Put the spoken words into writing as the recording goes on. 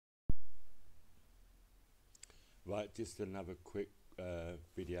Right, just another quick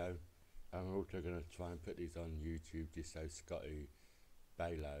video. I'm also going to try and put these on YouTube just so Scotty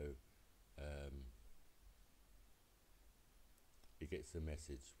Balo he gets the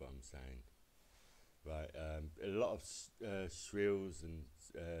message what I'm saying. Right, a lot of shrills and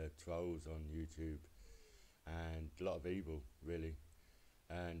trolls on YouTube, and a lot of evil really,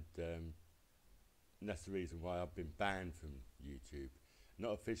 and that's the reason why I've been banned from YouTube.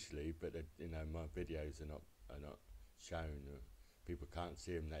 Not officially, but you know, my videos are not shown, or people can't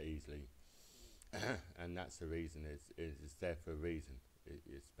see them that easily. And that's the reason. It's there for a reason.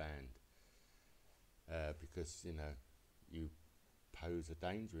 It's banned because, you know, you pose a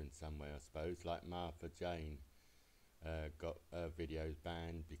danger in some way, I suppose. Like Martha Jane got her videos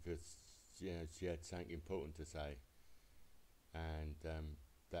banned because, you know, she had something important to say, and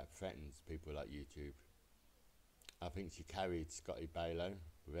that threatens people like YouTube. I think she carried Scotty Balo.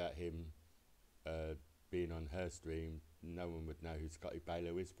 Without him being on her stream, no one would know who Scotty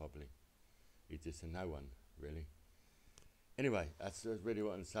Balo is, probably. He's just a no one, really. Anyway, that's really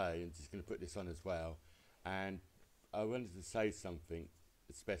what I'm saying. I'm just going to put this on as well. And I wanted to say something,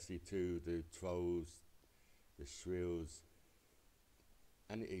 especially to the trolls, the shrills,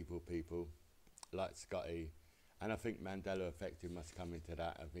 and the evil people, like Scotty. And I think Mandela Effect must come into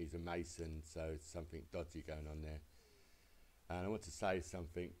that. I think he's a Mason, so it's something dodgy going on there. And I want to say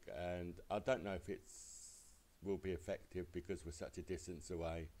something, and I don't know if it's will be effective because we're such a distance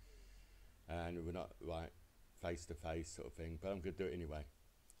away and we're not right face to face sort of thing, but I'm going to do it anyway.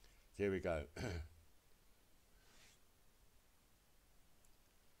 So here we go.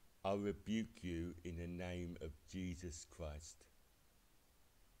 I rebuke you in the name of Jesus Christ.